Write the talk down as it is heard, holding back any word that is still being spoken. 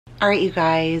All right, you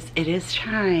guys, it is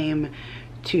time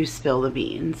to spill the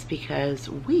beans because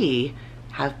we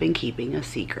have been keeping a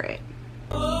secret.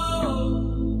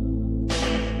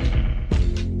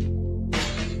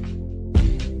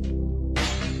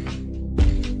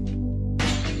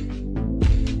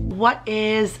 What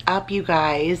is up, you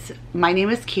guys? My name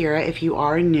is Kira if you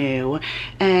are new,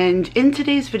 and in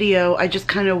today's video I just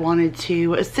kind of wanted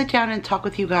to sit down and talk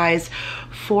with you guys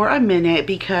for a minute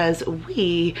because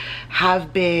we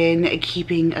have been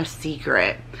keeping a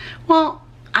secret. Well,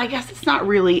 I guess it's not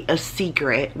really a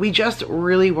secret. We just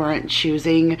really weren't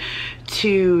choosing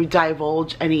to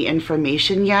divulge any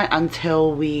information yet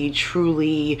until we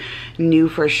truly knew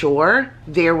for sure.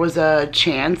 There was a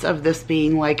chance of this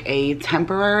being like a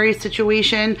temporary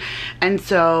situation. And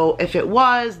so if it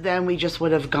was, then we just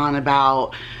would have gone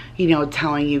about, you know,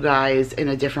 telling you guys in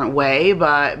a different way.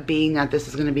 But being that this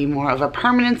is going to be more of a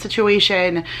permanent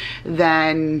situation,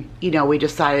 then, you know, we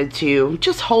decided to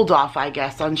just hold off, I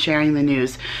guess, on sharing the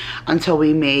news until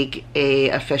we make a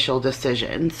official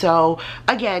decision. So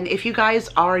again, if you guys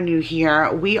are new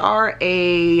here, we are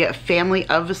a family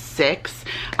of 6.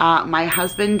 My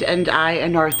husband and I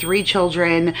and our 3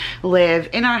 children live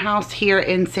in our house here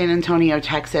in San Antonio,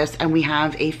 Texas, and we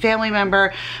have a family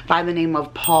member by the name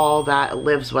of Paul that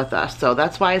lives with us. So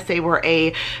that's why I say we're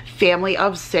a family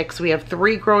of 6. We have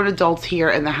 3 grown adults here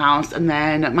in the house, and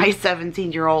then my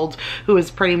 17-year-old who is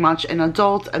pretty much an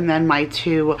adult, and then my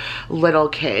 2 little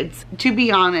kids. To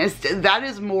be honest, that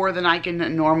is more than I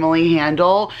can normally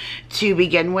handle to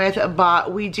begin with,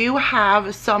 but we do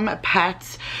have some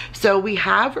pets. So we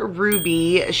have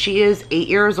Ruby. She is 8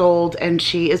 years old and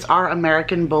she is our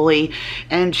American bully,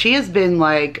 and she has been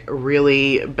like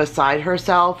really beside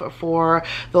herself for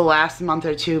the last month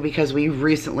or two because we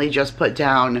recently just put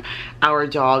down our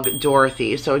dog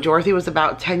Dorothy. So Dorothy was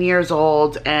about 10 years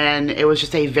old and it was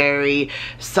just a very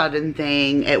sudden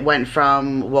thing. It went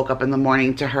from woke up in the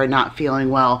morning to her not feeling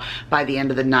well. By the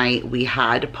end of the night we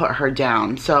had to put her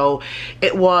down. So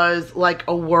it was like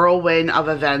a whirlwind of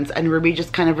events, and Ruby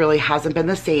just kind of really hasn't been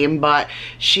the same, but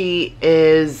she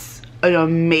is an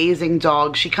amazing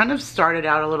dog. She kind of started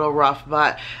out a little rough,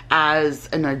 but as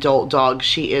an adult dog,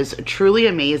 she is truly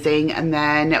amazing. And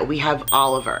then we have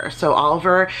Oliver. So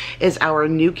Oliver is our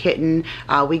new kitten.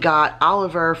 We got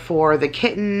Oliver for the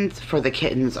kittens,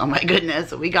 oh my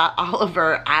goodness. We got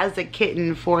Oliver as a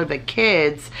kitten for the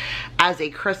kids as a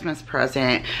Christmas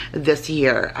present this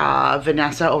year.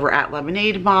 Vanessa over at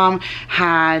Lemonade Mom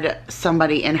had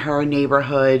somebody in her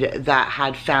neighborhood that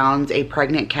had found a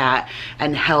pregnant cat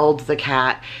and held the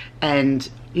cat and,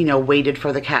 you know, waited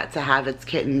for the cat to have its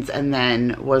kittens and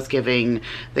then was giving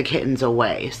the kittens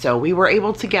away. So we were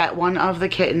able to get one of the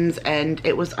kittens, and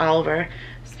it was Oliver.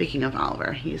 Speaking of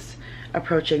Oliver, he's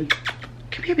approaching.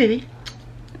 Come here, baby.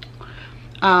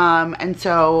 And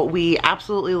so we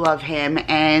absolutely love him,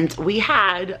 and we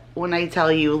had, when I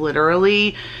tell you,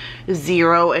 literally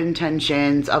 0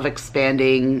 intentions of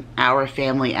expanding our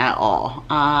family at all.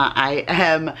 I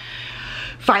am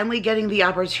finally getting the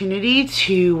opportunity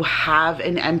to have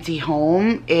an empty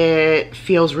home. It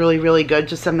feels really, really good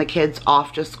to send the kids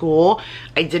off to school.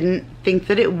 I didn't think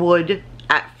that it would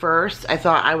at first. I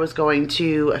thought I was going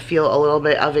to feel a little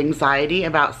bit of anxiety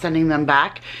about sending them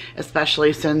back,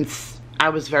 especially since I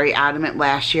was very adamant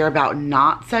last year about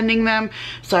not sending them.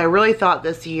 So I really thought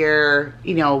this year,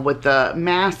 you know, with the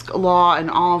mask law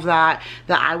and all of that,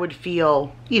 that I would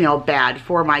feel, you know, bad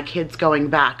for my kids going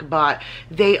back. But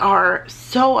they are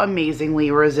so amazingly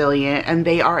resilient, and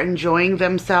they are enjoying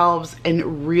themselves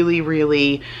and really,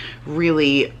 really,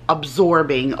 really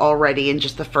absorbing already in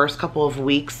just the first couple of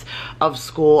weeks of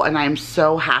school. And I'm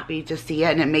so happy to see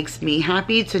it, and it makes me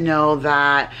happy to know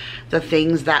that the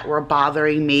things that were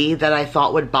bothering me that I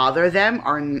thought would bother them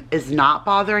is not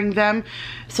bothering them.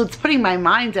 So it's putting my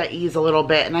mind at ease a little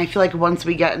bit, and I feel like once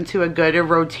we get into a good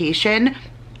rotation,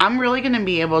 I'm really going to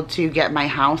be able to get my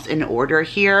house in order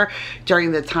here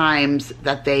during the times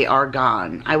that they are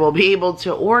gone. I will be able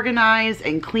to organize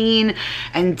and clean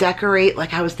and decorate.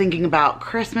 Like, I was thinking about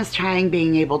Christmas time,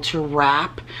 being able to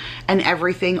wrap and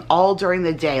everything all during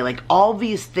the day. Like, all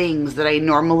these things that I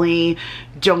normally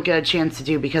don't get a chance to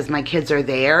do because my kids are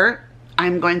there.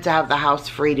 I'm going to have the house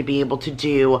free to be able to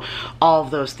do all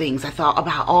of those things. I thought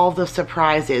about all the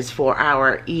surprises for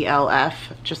our ELF,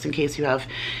 just in case you have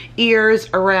ears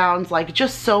around, like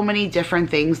just so many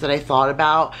different things that I thought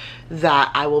about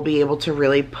that I will be able to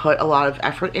really put a lot of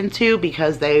effort into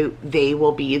because they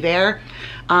will be there.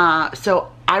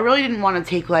 So I really didn't want to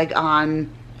take like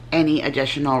on any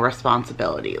additional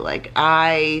responsibility. Like,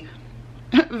 I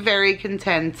very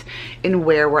content in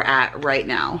where we're at right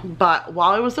now. But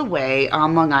while I was away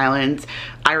on Long Island,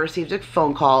 I received a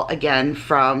phone call again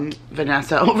from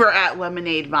Vanessa over at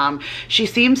Lemonade Mom. She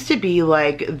seems to be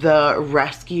like the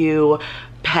rescue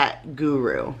pet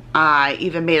guru. I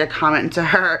even made a comment to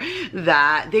her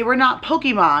that they were not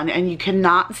Pokemon and you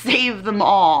cannot save them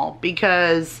all,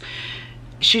 because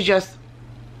she just,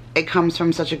 it comes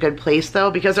from such a good place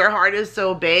though, because her heart is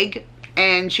so big.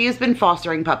 And she has been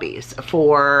fostering puppies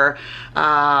for,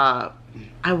 I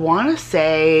want to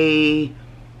say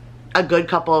a good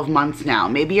couple of months now.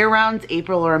 Maybe around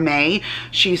April or May,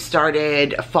 she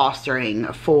started fostering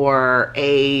for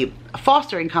a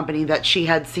fostering company that she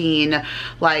had seen,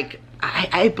 like,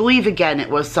 I believe, again, it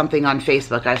was something on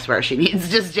Facebook. I swear she needs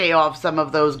to stay off some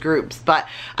of those groups. But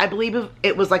I believe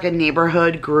it was like a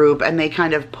neighborhood group, and they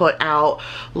kind of put out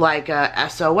like a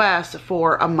SOS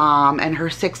for a mom and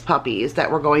her 6 puppies that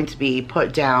were going to be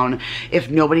put down if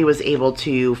nobody was able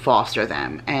to foster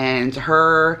them. And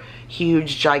her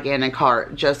huge, gigantic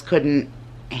heart just couldn't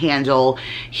handle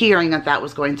hearing that that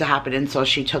was going to happen, and so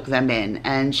she took them in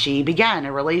and she began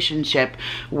a relationship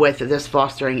with this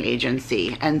fostering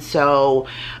agency. And so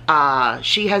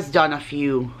she has done a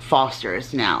few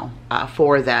fosters now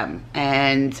for them,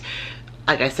 and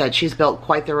like I said, she's built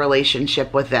quite the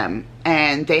relationship with them.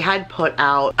 And they had put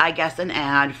out, I guess, an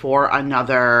ad for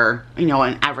another, you know,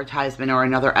 an advertisement or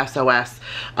another SOS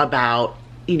about,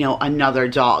 you know, another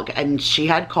dog. And she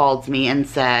had called me and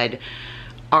said,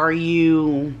 are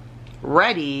you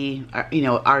ready, you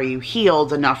know, are you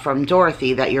healed enough from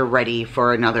Dorothy that you're ready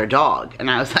for another dog?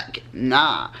 And I was like,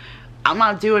 nah, I'm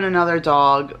not doing another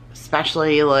dog,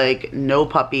 especially like no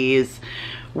puppies.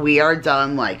 We are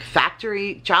done. Like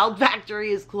child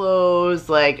factory is closed.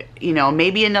 Like, you know,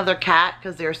 maybe another cat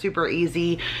because they're super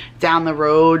easy down the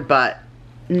road, but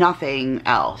nothing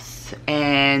else.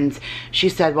 And she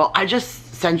said, well, I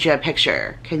just sent you a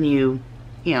picture. Can you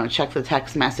know, check the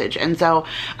text message? And so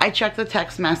I checked the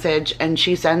text message, and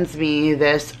she sends me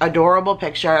this adorable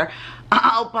picture.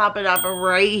 I'll pop it up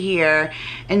right here.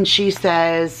 And she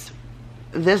says,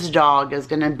 this dog is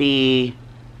gonna be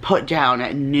put down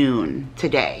at noon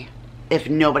today if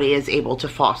nobody is able to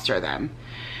foster them.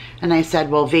 And I said,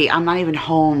 well, V, I'm not even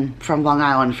home from Long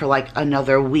Island for like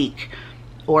another week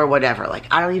or whatever. Like,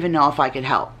 I don't even know if I could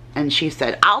help. And she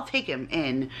said, I'll take him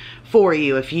in for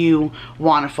you if you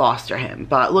want to foster him.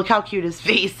 But look how cute his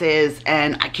face is,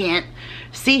 and I can't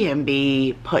see him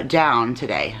be put down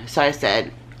today. So I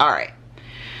said, all right.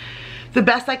 The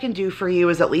best I can do for you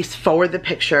is at least forward the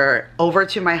picture over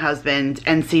to my husband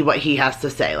and see what he has to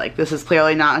say. Like, this is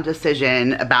clearly not a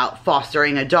decision about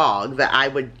fostering a dog that I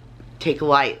would take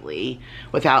lightly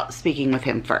without speaking with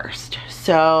him first.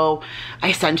 So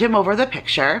I sent him over the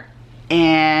picture.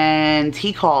 And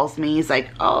he calls me, he's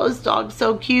like, oh, this dog's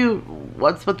so cute.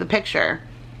 What's with the picture?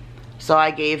 So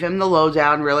I gave him the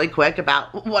lowdown really quick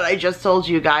about what I just told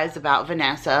you guys about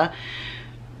Vanessa.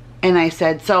 And I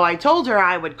said, so I told her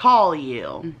I would call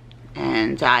you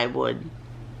and I would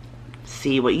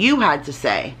see what you had to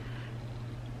say.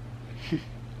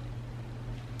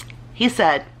 He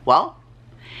said, well,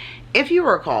 if you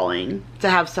were calling to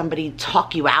have somebody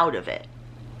talk you out of it,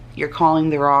 you're calling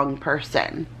the wrong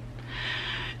person.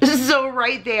 So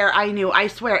right there, I knew, I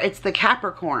swear, it's the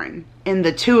Capricorn in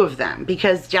the two of them,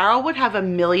 because Daryl would have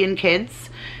 1 million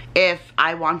kids if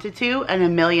I wanted to, and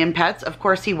 1 million pets. Of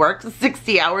course, he works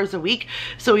 60 hours a week,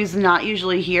 so he's not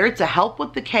usually here to help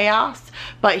with the chaos,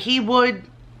 but he would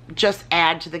just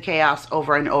add to the chaos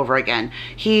over and over again.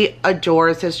 He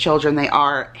adores his children. They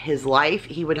are his life.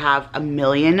 He would have 1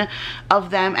 million of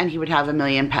them, and he would have 1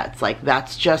 million pets. Like,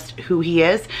 that's just who he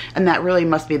is, and that really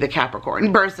must be the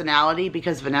Capricorn personality,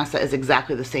 because Vanessa is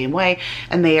exactly the same way,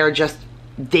 and they are just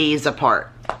days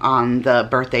apart on the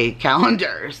birthday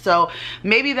calendar. So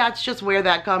maybe that's just where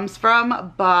that comes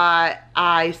from. But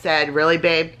I said, really,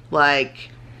 babe, like,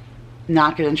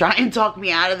 not gonna try and talk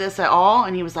me out of this at all?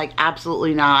 And he was like,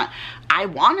 absolutely not. I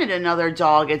wanted another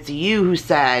dog. It's you who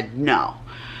said no.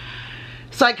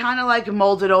 So I kind of like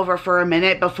mulled over for a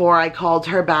minute before I called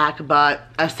her back, but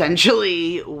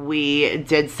essentially we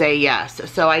did say yes.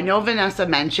 So I know Vanessa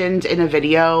mentioned in a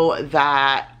video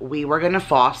that we were gonna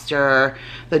foster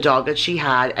the dog that she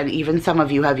had, and even some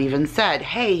of you have even said,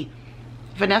 hey,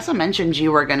 Vanessa mentioned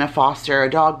you were gonna foster a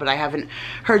dog, but I haven't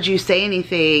heard you say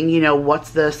anything, you know,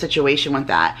 what's the situation with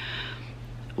that?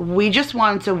 We just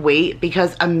wanted to wait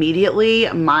because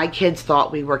immediately my kids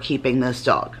thought we were keeping this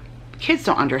dog. Kids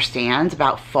don't understand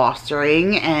about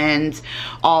fostering and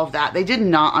all of that. They did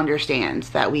not understand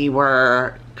that we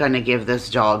were gonna give this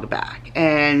dog back.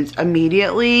 And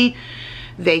immediately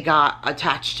they got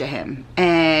attached to him.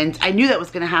 And I knew that was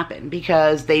going to happen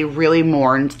because they really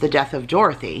mourned the death of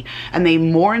Dorothy. And they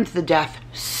mourned the death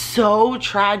so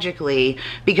tragically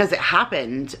because it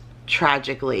happened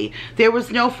tragically. There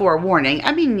was no forewarning.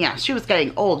 I mean, yeah, she was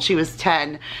getting old. She was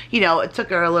 10. You know, it took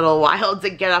her a little while to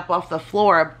get up off the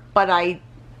floor, but I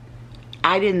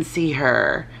didn't see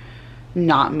her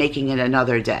not making it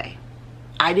another day.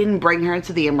 I didn't bring her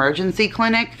to the emergency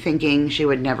clinic thinking she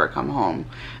would never come home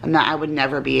and that I would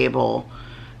never be able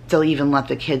to even let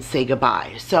the kids say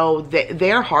goodbye. So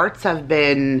their hearts have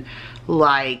been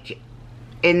like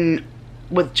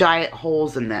with giant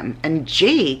holes in them. And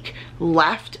Jake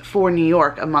left for New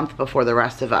York a month before the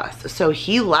rest of us. So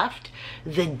he left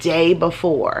the day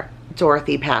before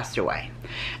Dorothy passed away.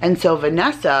 And so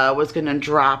Vanessa was gonna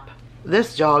drop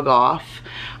this dog off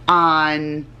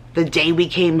on the day we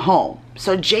came home.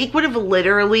 So Jake would have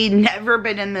literally never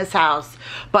been in this house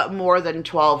but more than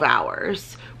 12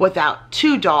 hours without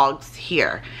 2 dogs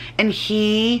here. And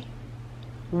he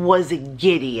was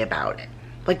giddy about it.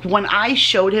 Like when I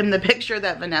showed him the picture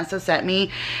that Vanessa sent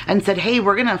me and said, hey,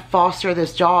 we're gonna foster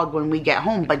this dog when we get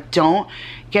home, but don't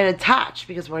get attached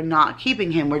because we're not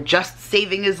keeping him. We're just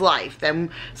saving his life.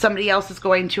 Then somebody else is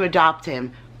going to adopt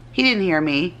him. He didn't hear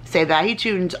me say that. He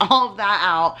tuned all of that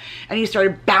out and he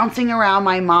started bouncing around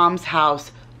my mom's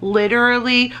house,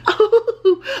 literally,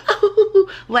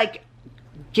 like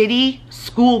giddy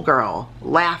schoolgirl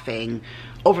laughing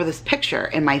over this picture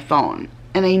in my phone.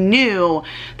 And I knew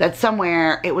that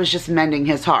somewhere it was just mending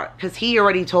his heart because he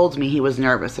already told me he was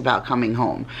nervous about coming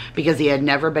home because he had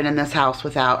never been in this house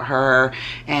without her.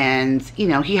 And, you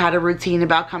know, he had a routine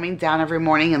about coming down every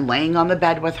morning and laying on the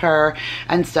bed with her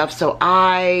and stuff. So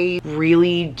I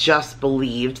really just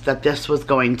believed that this was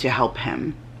going to help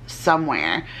him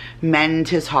somewhere mend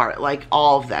his heart, like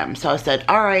all of them. So I said,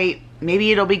 all right,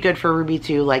 maybe it'll be good for Ruby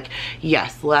too. Like,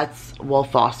 yes, we'll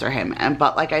foster him.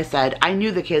 But like I said, I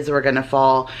knew the kids were gonna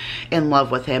fall in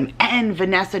love with him. And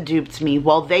Vanessa duped me.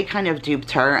 Well, they kind of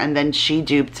duped her and then she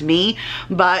duped me.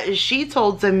 But she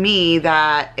told to me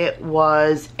that it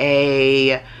was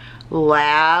a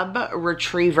lab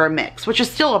retriever mix, which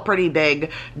is still a pretty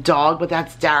big dog, but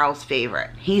that's Daryl's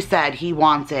favorite. He said he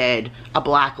wanted a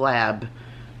black lab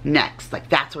next, like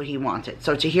that's what he wanted.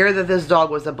 So to hear that this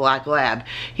dog was a black lab,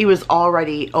 he was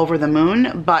already over the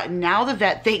moon. But now the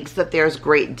vet thinks that there's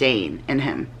Great Dane in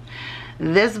him.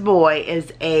 This boy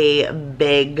is a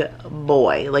big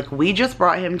boy. Like we just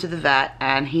brought him to the vet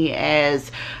and he is,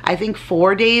 I think,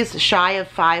 4 days shy of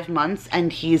 5 months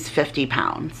and he's 50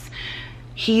 pounds.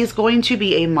 He's going to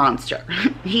be a monster.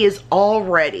 He is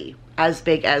already as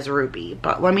big as Ruby,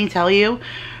 but let me tell you,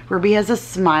 Ruby has a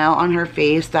smile on her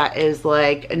face that is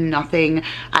like nothing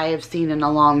I have seen in a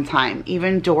long time.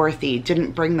 Even Dorothy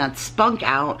didn't bring that spunk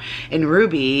out in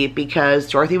Ruby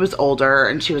because Dorothy was older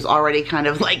and she was already kind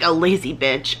of like a lazy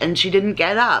bitch and she didn't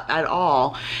get up at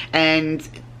all. And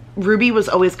Ruby was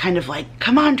always kind of like,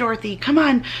 come on, Dorothy, come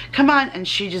on, come on. And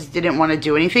she just didn't want to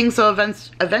do anything. So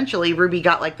eventually Ruby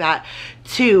got like that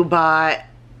too. But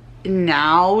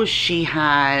now she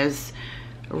has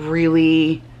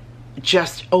really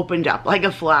just opened up like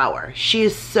a flower. She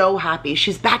is so happy.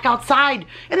 She's back outside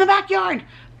in the backyard,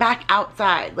 back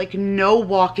outside, like no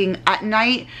walking at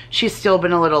night. She's still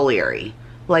been a little leery.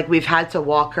 Like we've had to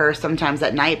walk her sometimes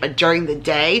at night, but during the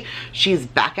day, she's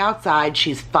back outside.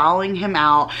 She's following him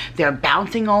out. They're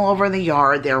bouncing all over the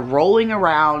yard. They're rolling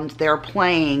around. They're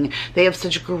playing. They have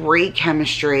such great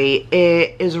chemistry.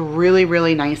 It is really,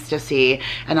 really nice to see,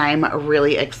 and I'm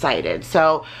really excited.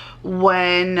 So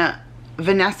when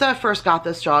Vanessa first got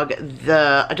this dog,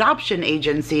 the adoption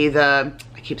agency, I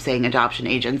keep saying adoption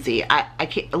agency, I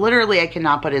can't, literally I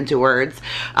cannot put into words,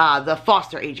 the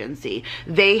foster agency,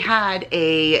 they had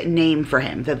a name for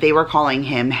him that they were calling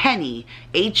him Henny,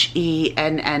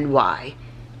 Henny.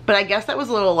 But I guess that was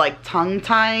a little like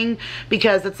tongue-tying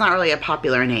because it's not really a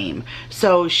popular name.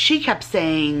 So she kept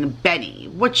saying Benny,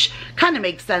 which kind of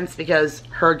makes sense because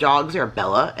her dogs are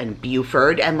Bella and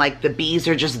Buford and like the B's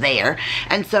are just there.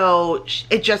 And so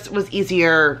it just was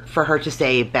easier for her to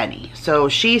say Benny. So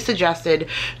she suggested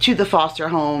to the foster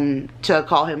home to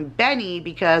call him Benny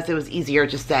because it was easier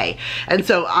to say. And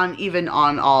so even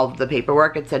on all of the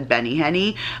paperwork it said Benny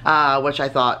Henny, which I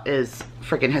thought is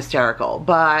freaking hysterical.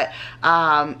 But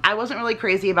I wasn't really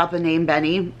crazy about the name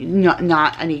Benny,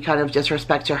 not any kind of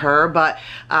disrespect to her, but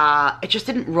it just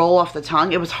didn't roll off the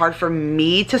tongue. It was hard for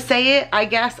me to say it, I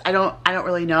guess. I don't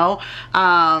really know,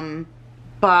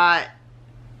 but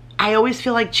I always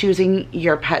feel like choosing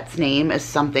your pet's name is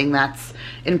something that's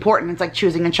important. It's like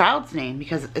choosing a child's name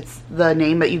because it's the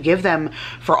name that you give them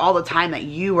for all the time that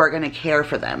you are going to care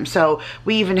for them. So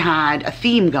we even had a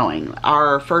theme going.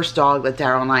 Our first dog that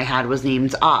Daryl and I had was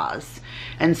named Oz.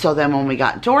 And so then when we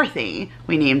got Dorothy,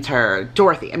 we named her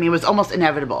Dorothy. I mean, it was almost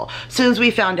inevitable. As soon as we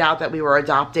found out that we were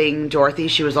adopting Dorothy,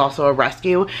 she was also a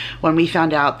rescue. When we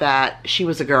found out that she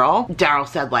was a girl, Daryl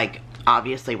said, like,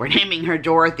 obviously we're naming her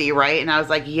Dorothy, right? And I was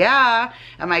like, yeah.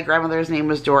 And my grandmother's name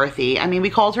was Dorothy. I mean, we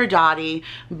called her Dottie,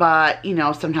 but, you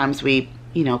know, sometimes we,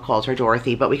 you know, called her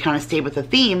Dorothy, but we kind of stayed with the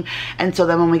theme. And so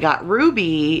then when we got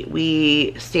Ruby,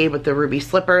 we stayed with the Ruby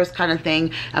slippers kind of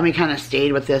thing, and we kind of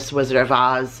stayed with this Wizard of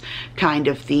Oz kind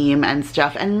of theme and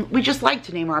stuff. And we just like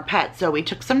to name our pet. So we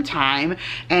took some time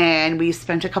and we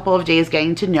spent a couple of days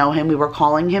getting to know him. We were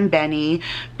calling him Benny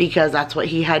because that's what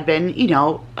he had been, you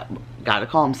know, gotta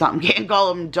call him something, can't call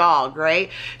him dog,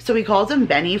 right? So we called him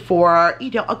Benny for,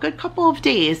 you know, a good couple of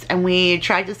days, and we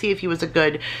tried to see if he was a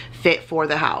good fit for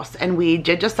the house. And we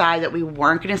did decide that we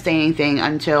weren't going to say anything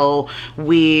until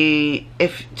we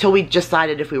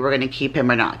decided if we were going to keep him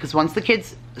or not. Because once the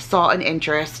kids saw an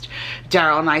interest,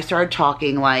 Daryl and I started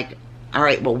talking like, all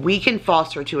right, well, we can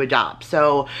foster to adopt.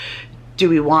 So do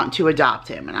we want to adopt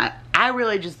him? And I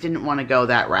really just didn't want to go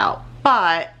that route,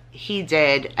 but he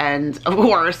did, and of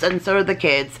course, and so did the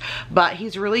kids. But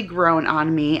he's really grown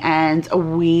on me, and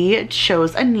we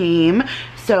chose a name.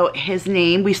 So his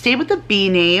name, we stayed with the B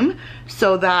name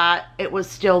so that it was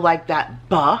still like that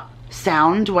buh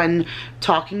sound when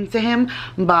talking to him,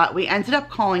 but we ended up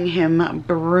calling him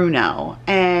Bruno.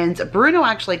 And Bruno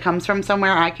actually comes from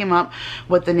somewhere. I came up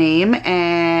with the name,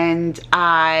 and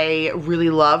I really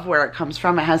love where it comes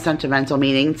from. It has sentimental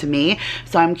meaning to me.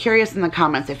 So I'm curious in the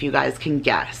comments if you guys can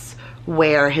guess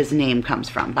where his name comes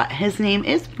from. But his name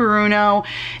is Bruno,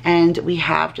 and we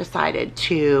have decided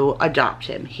to adopt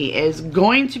him. He is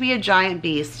going to be a giant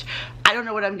beast. I don't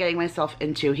know what I'm getting myself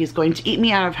into. He's going to eat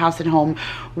me out of house and home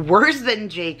worse than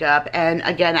Jacob. And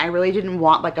again, I really didn't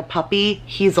want like a puppy.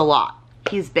 He's a lot.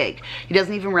 He's big. He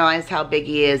doesn't even realize how big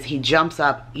he is. He jumps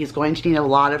up. He's going to need a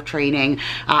lot of training.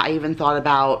 I even thought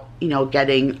about, you know,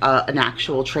 getting an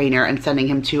actual trainer and sending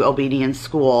him to obedience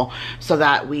school so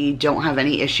that we don't have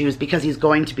any issues, because he's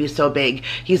going to be so big.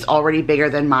 He's already bigger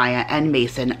than Maya and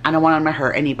Mason. I don't want him to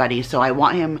hurt anybody, so I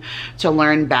want him to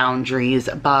learn boundaries,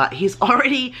 but he's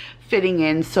already fitting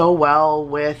in so well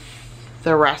with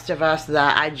the rest of us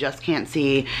that I just can't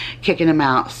see kicking him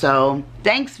out. So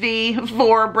thanks, V,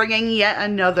 for bringing yet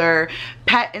another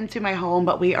pet into my home.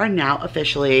 But we are now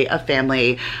officially a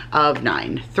family of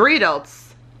 9. 3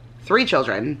 adults, 3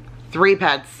 children, 3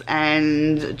 pets,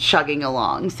 and chugging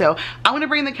along. So I want to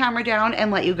bring the camera down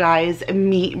and let you guys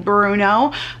meet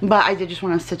Bruno, but I did just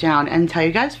want to sit down and tell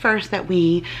you guys first that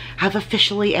we have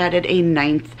officially added a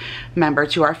 9th member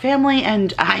to our family,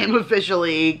 and I am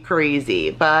officially crazy.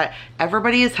 But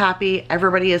everybody is happy,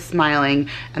 everybody is smiling,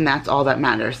 and that's all that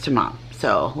matters to Mom.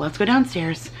 So let's go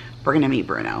downstairs. We're gonna meet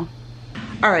Bruno.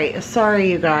 All right,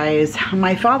 sorry you guys.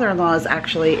 My father-in-law is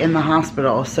actually in the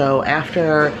hospital, so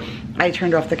after I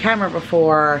turned off the camera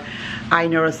before, I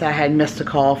noticed I had missed a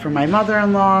call from my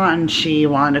mother-in-law, and she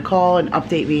wanted to call and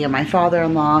update me and my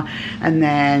father-in-law, and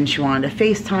then she wanted to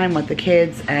FaceTime with the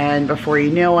kids. And before you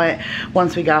know it,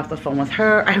 once we got off the phone with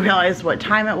her, I realized what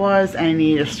time it was and I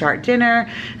needed to start dinner.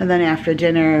 And then after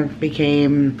dinner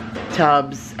became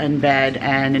tubs and bed,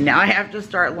 and now I have to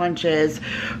start lunches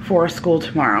for school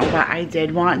tomorrow. But I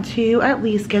did want to at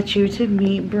least get you to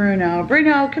meet Bruno.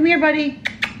 Bruno, come here, buddy.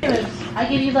 I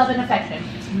give you love and affection.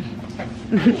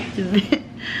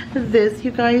 This,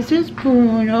 you guys, is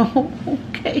Bruno.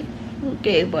 Okay,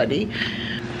 okay, buddy.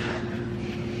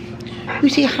 You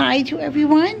say hi to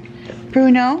everyone,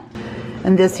 Bruno.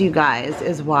 And this, you guys,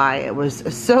 is why it was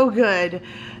so good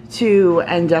to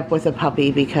end up with a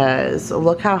puppy, because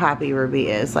look how happy Ruby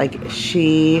is. Like,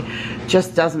 she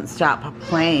just doesn't stop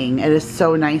playing. It is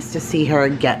so nice to see her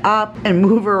get up and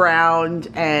move around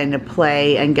and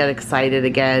play and get excited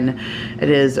again. It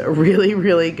is really,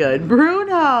 really good.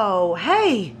 Bruno,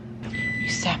 hey, you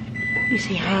stop, you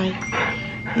say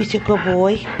hi, you say good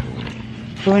boy.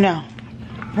 Bruno,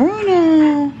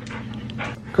 Bruno,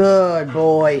 good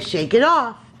boy, shake it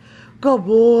off. Good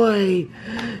boy.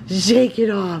 Shake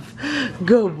it off.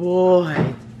 Good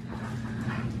boy.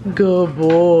 Good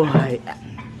boy.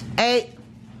 Hey.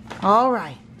 All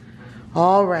right.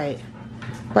 All right.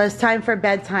 But it's time for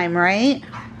bedtime, right?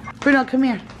 Bruno, come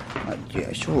here. Oh,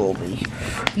 yes, Ruby.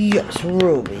 Yes,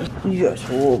 Ruby. Yes,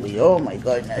 Ruby. Oh, my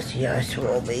goodness. Yes,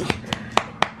 Ruby.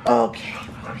 Okay,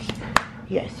 Ruby.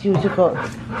 Yes, you to go.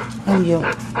 And you.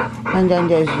 And then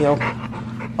there's you.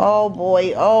 Oh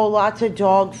boy. Oh, lots of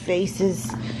dog faces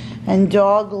and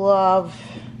dog love.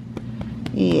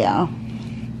 Yeah.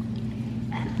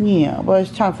 Yeah, but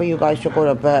it's time for you guys to go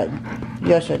to bed.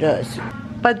 Yes, it is.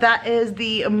 But that is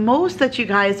the most that you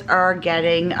guys are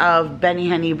getting of Benny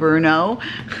Henny Bruno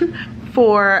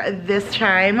for this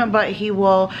time, but he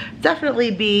will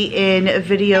definitely be in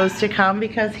videos to come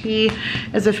because he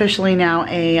is officially now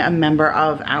a member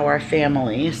of our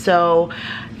family. So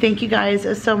thank you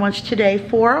guys so much today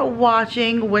for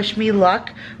watching. Wish me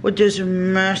luck with this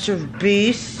massive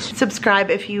beast. Subscribe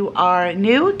if you are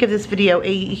new. Give this video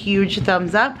a huge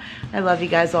thumbs up. I love you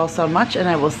guys all so much, and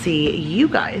I will see you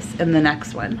guys in the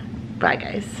next one. Bye,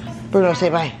 guys. Bruno, say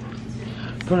bye.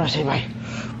 Bruno, say bye.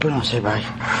 Bruno, say bye.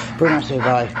 Bruno, say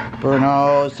bye.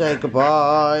 Bruno, say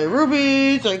goodbye.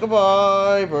 Ruby, say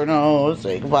goodbye. Bruno,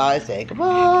 say goodbye. Say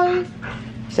goodbye.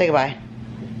 Say goodbye.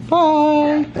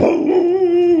 Bye.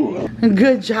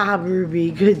 Good job, Ruby.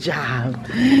 Good job.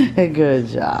 Good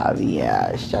job.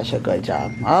 Yes, such a good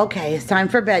job. Okay, it's time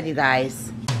for bed, you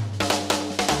guys.